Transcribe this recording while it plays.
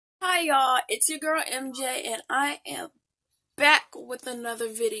Hey y'all, it's your girl MJ and I am back with another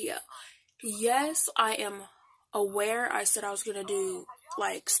video. Yes, I am aware I said I was gonna do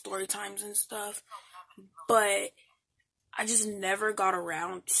like story times and stuff, but I just never got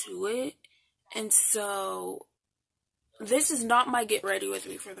around to it. And so this is not my get ready with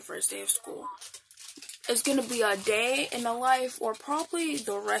me for the first day of school. It's gonna be a day in the life or probably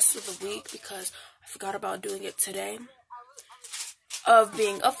the rest of the week because I forgot about doing it today. Of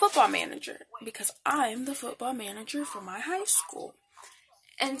being a football manager because I'm the football manager for my high school.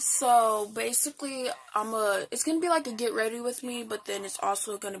 And so basically it's gonna be like a get ready with me, but then it's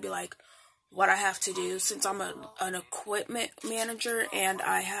also gonna be like what I have to do since I'm an equipment manager and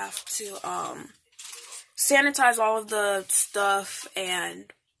I have to sanitize all of the stuff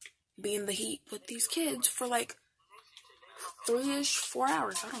and be in the heat with these kids for like 3-ish, 4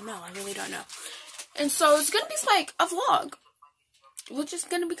 hours. I don't know. I really don't know. And so it's gonna be like a vlog, which is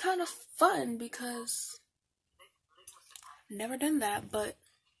going to be kind of fun because I've never done that, but,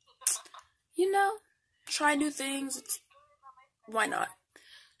 you know, try new things, why not?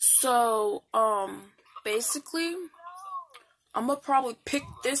 So, basically, I'm going to probably pick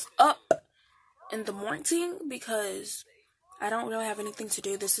this up in the morning because I don't really have anything to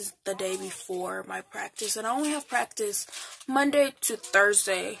do. This is the day before my practice, and I only have practice Monday to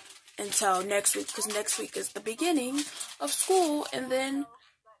Thursday until next week, because next week is the beginning of school, and then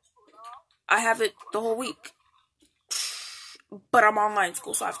I have it the whole week. But I'm online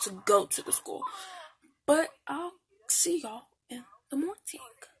school, so I have to go to the school. But I'll see y'all in the morning.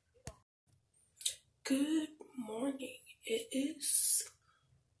 Good morning. It is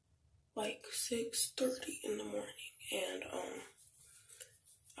like 6:30 in the morning, and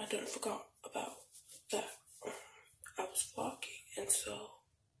I didn't forgot about that. I was vlogging, and so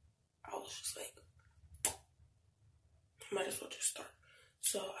I was just like, might as well just start.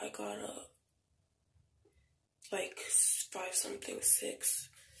 So I got up like 5-something, 6,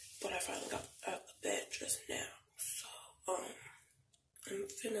 but I finally got out of bed just now. So I'm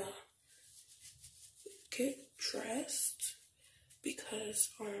finna get dressed because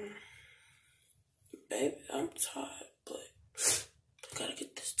baby, I'm tired, but I gotta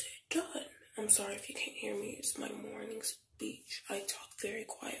get this day done. I'm sorry if you can't hear me. It's my morning speech. I talk very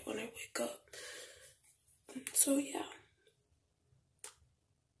quiet when I wake up. So yeah,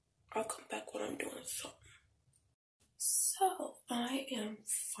 I'll come back when I'm doing something. So I am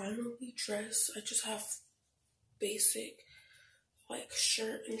finally dressed. I just have basic like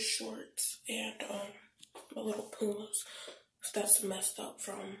shirt and shorts and my little Pumas. That's messed up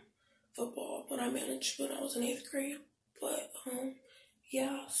from football when I managed when I was in 8th grade. But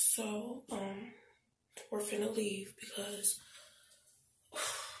yeah, so we're finna leave because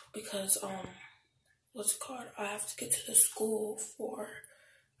what's it called? I have to get to the school for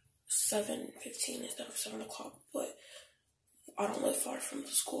 7:15 instead of 7 o'clock, but I don't live far from the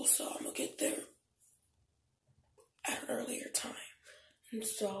school, so I'm gonna get there at an earlier time. And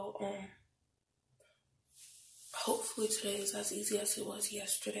so hopefully today is as easy as it was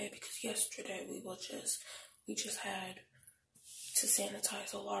yesterday, because yesterday we just had to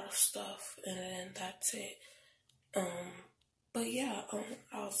sanitize a lot of stuff, and then that's it. But yeah,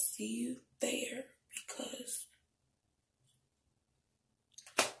 I'll see you there because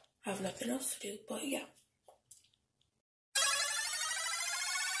I have nothing else to do. But yeah.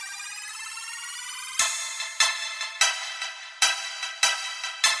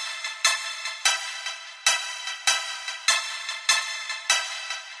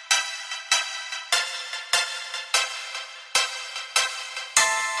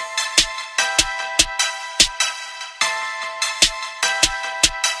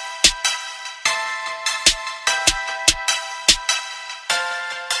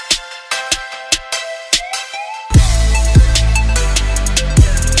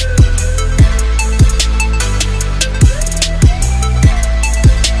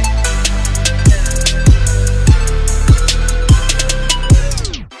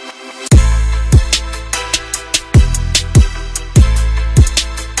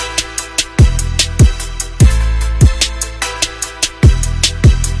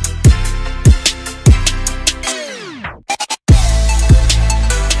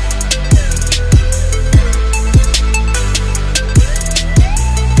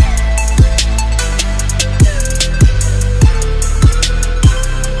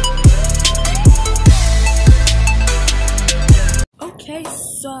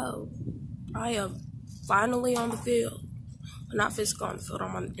 So I am finally on the field. Not physically on the field,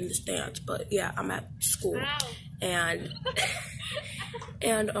 I'm in the stands, but yeah, I'm at school. And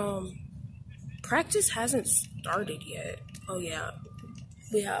practice hasn't started yet. Oh yeah,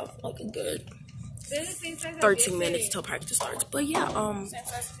 we have like a good 13 minutes till practice starts. But yeah,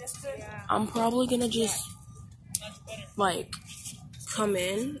 I'm probably gonna just like come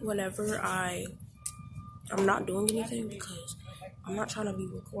in whenever I'm not doing anything, because I'm not trying to be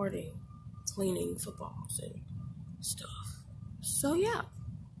recording cleaning footballs and stuff. So yeah,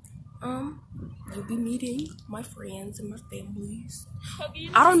 you'll be meeting my friends and my families.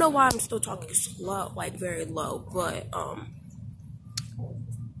 I don't know why I'm still talking slow, like very low, but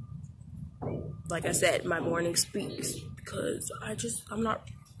like I said, my morning speaks because I'm not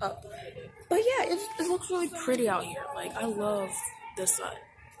up. But yeah, it looks really pretty out here. Like, I love the sun.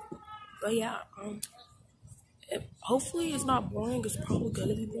 But yeah, hopefully it's not boring. It's probably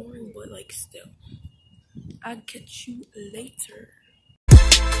gonna be boring, but like still, I'll catch you later.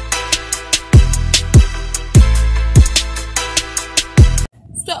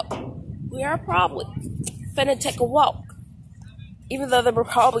 So we are probably finna take a walk, even though they were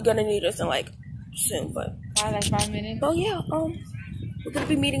probably gonna need us in like soon, but like 5 minutes. Oh yeah, we're gonna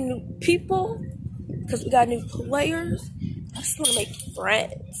be meeting new people because we got new players. I just want to make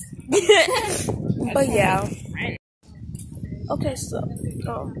friends. But yeah. Okay, so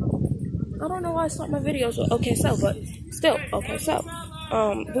I don't know why I start my videos with okay so, but still okay so.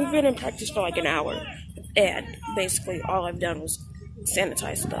 We've been in practice for like an hour, and basically all I've done was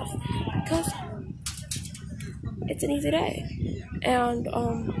sanitize stuff because it's an easy day, and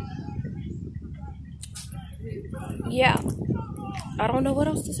yeah, I don't know what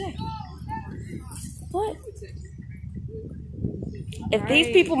else to say. But if these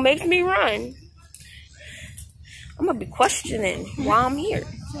people make me run, I'm gonna be questioning why I'm here.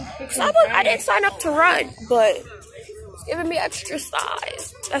 Cause I didn't sign up to run, but it's giving me extra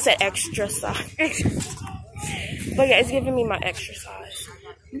size. I said extra size. But yeah, it's giving me my extra size.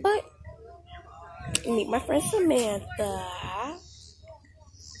 But meet my friend Samantha.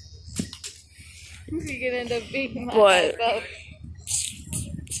 You could end up being my But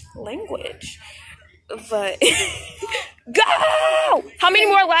language. But go! How many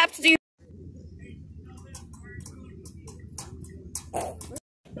more laps do you?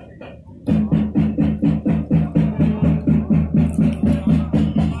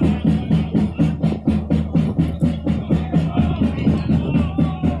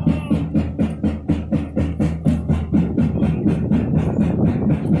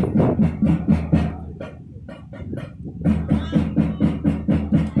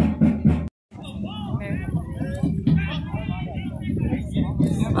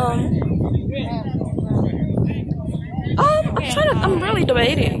 I'm really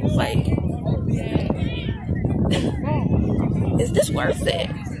debating, like, is this worth it?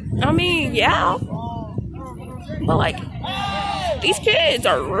 I mean, yeah, but like, these kids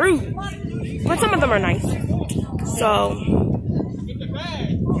are rude, but some of them are nice, so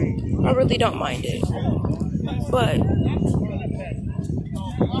I really don't mind it. But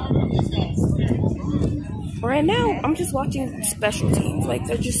right now, I'm just watching special teams, like,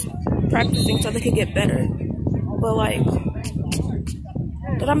 they're just practicing so they could get better. But like,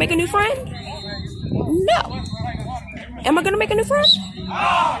 did I make a new friend? No. Am I gonna make a new friend?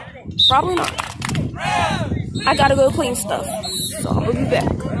 Probably not. I gotta go clean stuff, so I'll be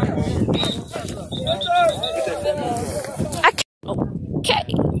back.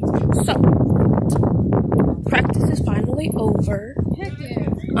 Okay, so practice is finally over.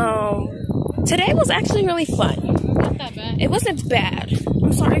 Today was actually really fun. Not that bad. It wasn't bad.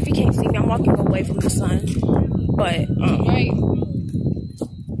 I'm sorry if you can't see me. I'm walking away from the sun, but Right.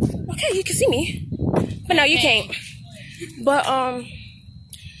 Okay, you can see me, but no, you can't. But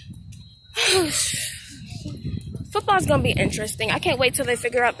football's gonna be interesting. I can't wait till they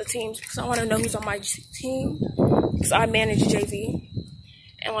figure out the teams because I want to know who's on my team. Because I manage JV,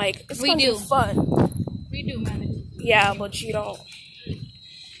 and like it's gonna be fun. We do manage. Yeah, but you don't.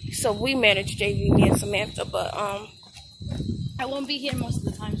 So we manage JV, me and Samantha, but I won't be here most of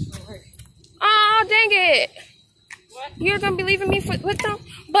the time for work. Oh dang it! What? You're gonna be leaving me with them?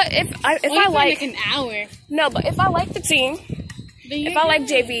 But if I like like an hour. No, but if I like the team, if I like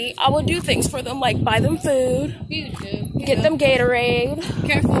JV, I will do things for them, like buy them food, You do. get them Gatorade.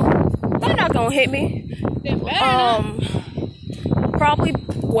 Careful. They're not gonna hit me. They better Probably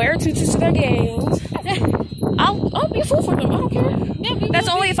wear tutus to their games. I'll be a fool for them. I don't care. Yeah, That's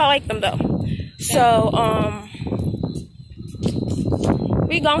only if I like them though. So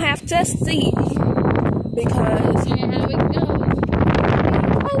we gonna have to see because how it goes.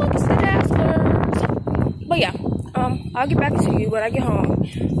 oh look, it's the Dazzlers. But yeah, I'll get back to you when I get home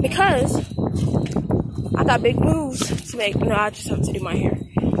because I got big moves to make. No, I just have to do my hair.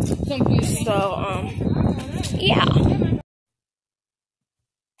 Confusing. So yeah.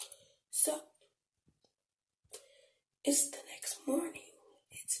 So, it's the next morning.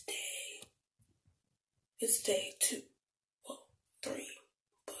 It's day 2. Well, 3.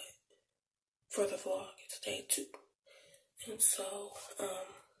 But for the vlog, it's day 2. And so,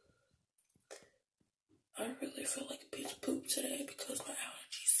 I really feel like a piece of poop today because my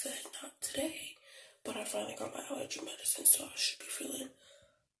allergy said not today. But I finally got my allergy medicine, so I should be feeling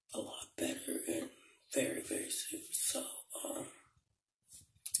a lot better and very, very soon. So,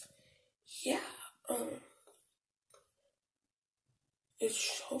 yeah,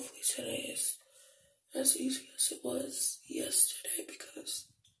 it's hopefully today is as easy as it was yesterday because,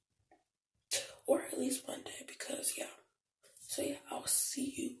 or at least Monday because, yeah. So yeah, I'll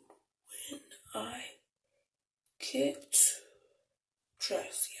see you when I get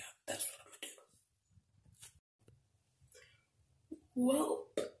dressed. Yeah, that's what I'm gonna do. Well,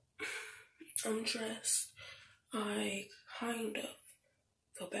 I'm dressed. I kind of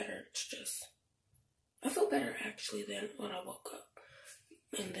feel better. It's just, I feel better actually than when I woke up.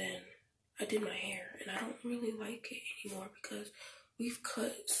 And then I did my hair, and I don't really like it anymore because we've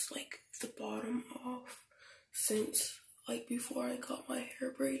cut like the bottom off since like before I got my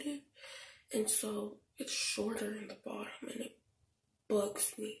hair braided, and so it's shorter in the bottom and it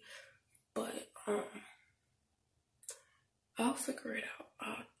bugs me. But I'll figure it out.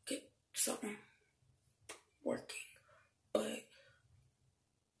 I'll get something working. But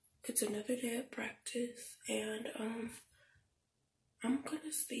it's another day at practice, and I'm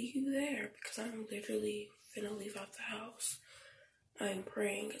gonna see you there because I'm literally finna leave out the house. I'm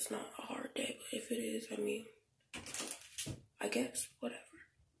praying it's not a hard day, but if it is, I mean, I guess, whatever.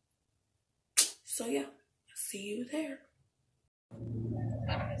 So yeah, see you there.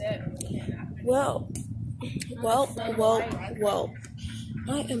 Well,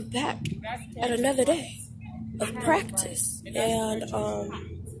 I am back at another day of practice, and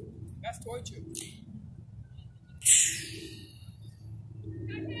That's torture.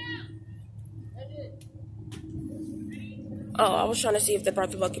 oh, I was trying to see if they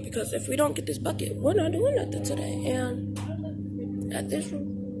brought the bucket because if we don't get this bucket, we're not doing nothing today. And at this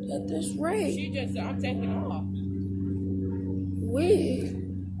rate, She just said, I'm taking off. we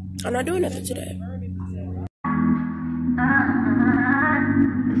are not doing nothing today.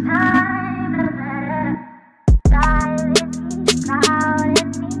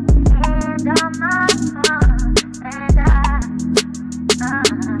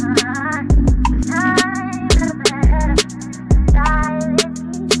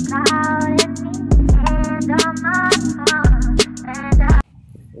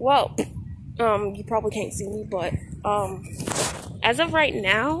 Well, you probably can't see me, but as of right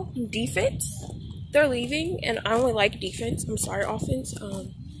now, defense, they're leaving, and I only like defense. I'm sorry, offense.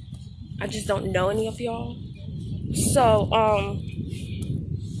 I just don't know any of y'all. So,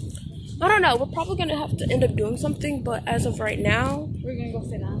 I don't know. We're probably gonna have to end up doing something, but as of right now, We're gonna go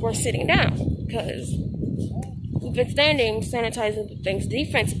sit down. we're sitting down because we've been standing, sanitizing the things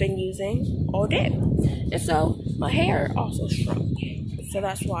defense been using all day, and so my hair also shrunk, so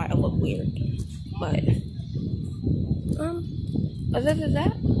that's why I look weird. But other than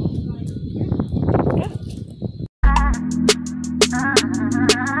that, yeah.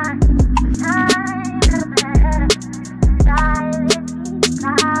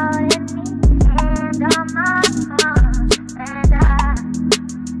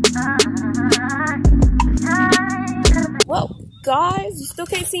 Well, guys, you still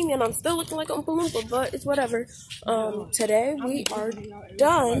can't see me, and I'm still looking like Oompa Loompa, but it's whatever. Today we are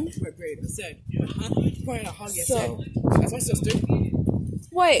done. So, That's my sister.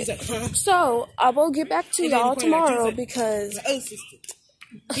 wait. So I will get back to y'all tomorrow because Oh, sister.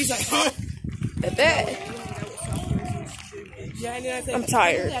 He's like, huh? I'm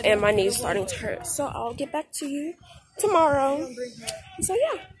tired and my knee's starting to hurt. So I'll get back to you tomorrow. So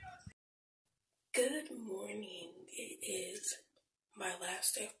yeah. Good morning. It is my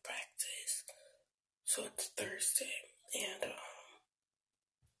last day of practice. So it's Thursday. And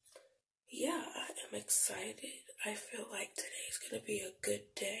yeah, I am excited. I feel like today's gonna be a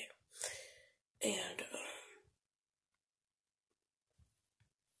good day. And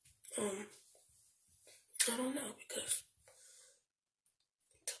I don't know because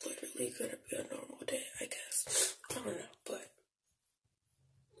it's literally gonna be a normal day, I guess. I don't know, but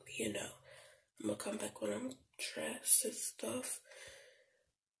you know, I'm gonna come back when I'm dressed and stuff.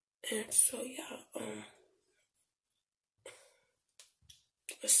 And so yeah, I'll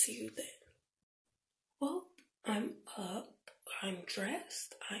see you then. Well, I'm up, I'm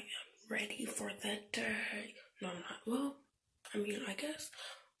dressed, I am ready for the day. No, I'm not. Well, I mean, I guess.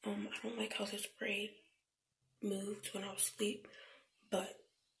 I don't like how this braid moved when I was asleep, but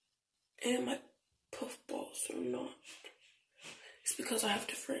and my puff balls are not. It's because I have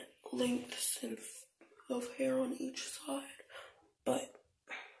different lengths and of hair on each side, but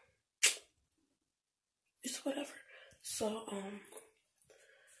it's whatever. So,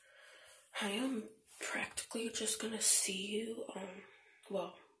 I am practically just gonna see you,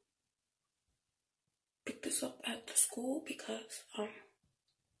 well, pick this up at the school because,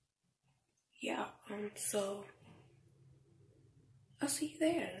 yeah, so I'll see you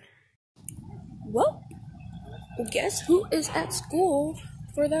there. Well, guess who is at school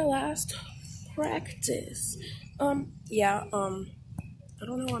for their last practice? Yeah, I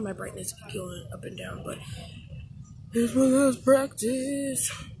don't know why my brightness is going up and down, but here's my last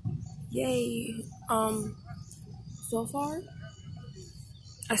practice. Yay. So far,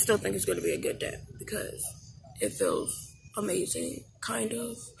 I still think it's gonna be a good day because it feels amazing, kind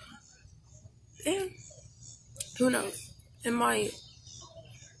of. And who knows? It might,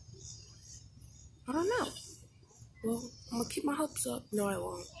 I don't know. Well, I'm gonna keep my hopes up. No, I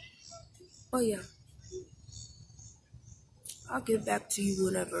won't. Oh yeah. I'll get back to you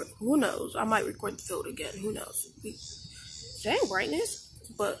whenever. Who knows? I might record the field again. Who knows? Same brightness,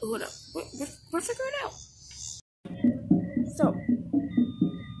 but who knows? We'll figure it out. So,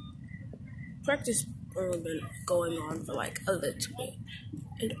 practice only been going on for like a little bit,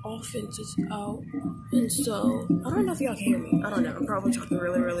 and offense is out, and so I don't know if y'all can hear me. I don't know. I'm probably talking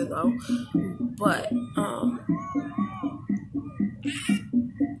really, really low, but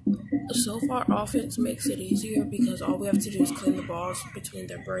so far offense makes it easier because all we have to do is clean the balls between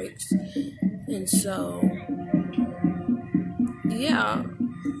their breaks, and so yeah,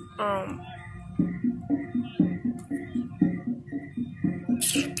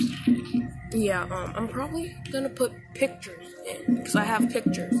 I'm probably gonna put pictures in because I have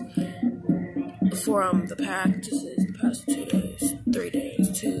pictures for the practices the past 2 days, 3 days,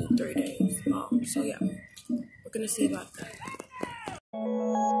 2-3 days. So yeah, we're gonna see about that.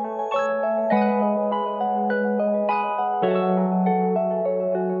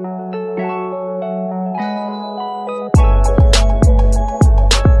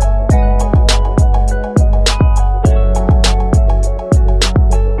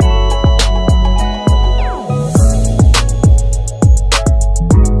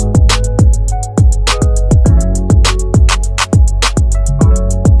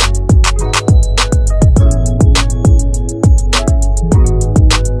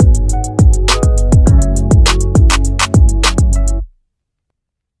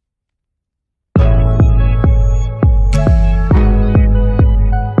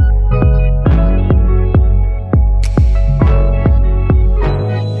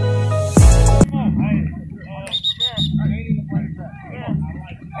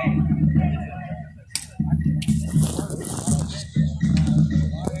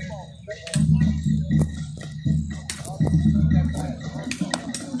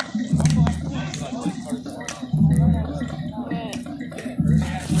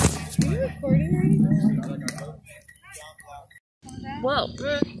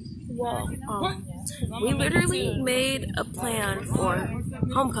 We literally made a plan for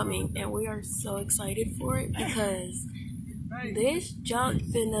homecoming, and we are so excited for it because this junk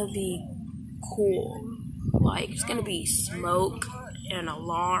finna be cool. Like, it's gonna be smoke and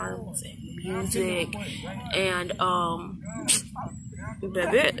alarms and music and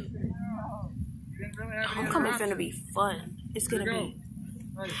baby, homecoming finna be fun. It's gonna be.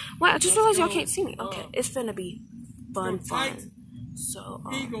 Wait, I just realized y'all can't see me. Okay, it's finna be fun. So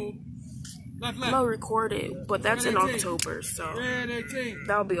I'm gonna record it, but that's in October, so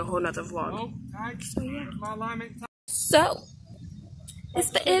that'll be a whole nother vlog. So yeah. So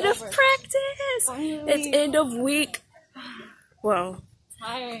it's the end of practice. It's end of week. Well,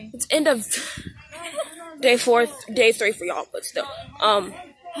 it's end of day 4, day 3 for y'all, but still.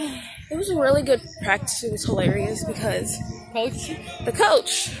 It was a really good practice. It was hilarious because the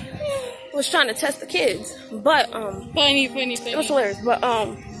coach was trying to test the kids, but funny. It was hilarious, but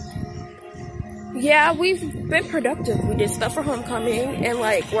yeah, we've been productive. We did stuff for homecoming, and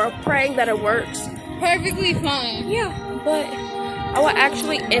like we're praying that it works. Perfectly fine. Yeah, but I will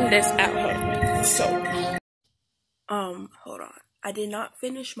actually end this at home. So, hold on. I did not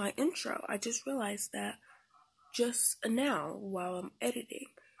finish my intro. I just realized that just now while I'm editing.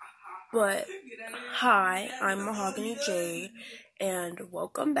 But hi, I'm Mahoganie-Jaide, and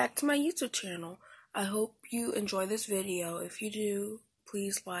welcome back to my YouTube channel. I hope you enjoy this video. If you do,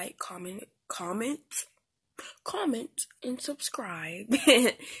 please like, comment, and subscribe.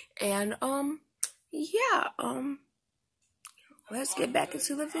 And yeah, let's get back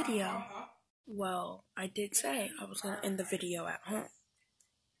into the video. Well, I did say I was gonna end the video at home,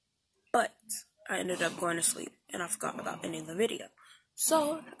 but I ended up going to sleep and I forgot about ending the video.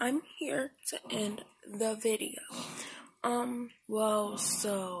 So I'm here to end the video. Well,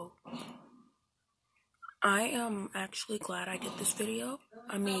 so I am actually glad I did this video.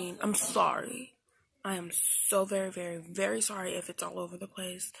 I mean, I'm sorry. I am so very, very, very sorry if it's all over the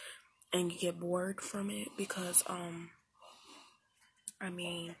place and you get bored from it because, I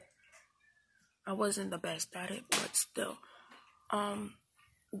mean, I wasn't the best at it, but still.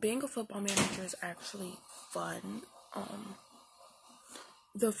 Being a football manager is actually fun.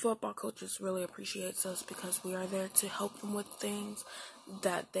 The football coaches really appreciates us because we are there to help them with things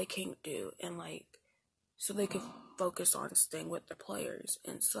that they can't do and like so they can focus on staying with the players.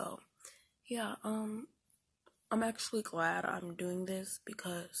 And so yeah, I'm actually glad I'm doing this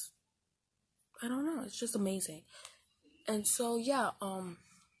because I don't know, it's just amazing. And so yeah,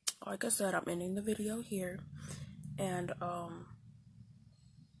 like I said, I'm ending the video here, and I'm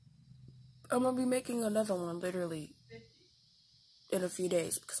gonna be making another one literally in a few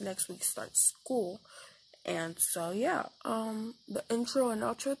days because next week starts school. And so yeah, the intro and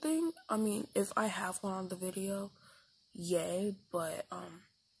outro thing, I mean, if I have one on the video, yay, but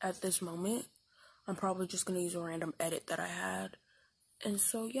at this moment I'm probably just gonna use a random edit that I had. And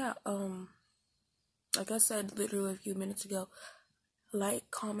so yeah, like I said literally a few minutes ago, like,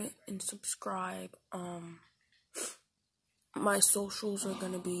 comment, and subscribe. My socials are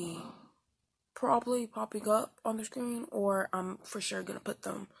gonna be probably popping up on the screen, or I'm for sure gonna put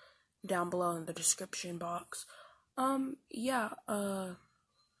them down below in the description box. Yeah,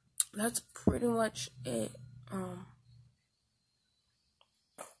 that's pretty much it.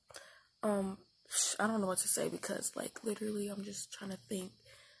 I don't know what to say because, like, literally I'm just trying to think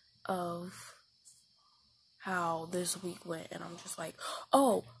of how this week went, and I'm just like,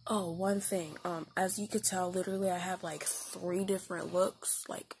 oh, one thing, as you could tell, literally I have like 3 different looks,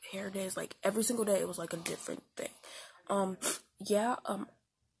 like hair days, like every single day it was like a different thing. Yeah,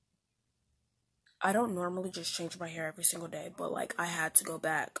 I don't normally just change my hair every single day, but like I had to go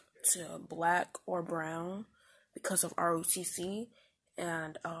back to black or brown because of ROTC,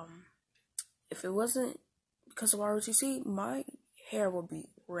 and if it wasn't because of ROTC, my hair would be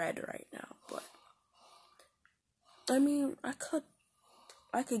red right now. But I mean, I could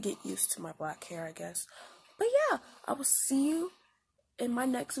get used to my black hair, I guess. But yeah, I will see you in my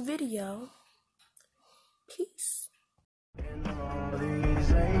next video. Peace. And all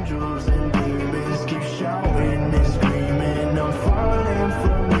these angels and demons keep shouting.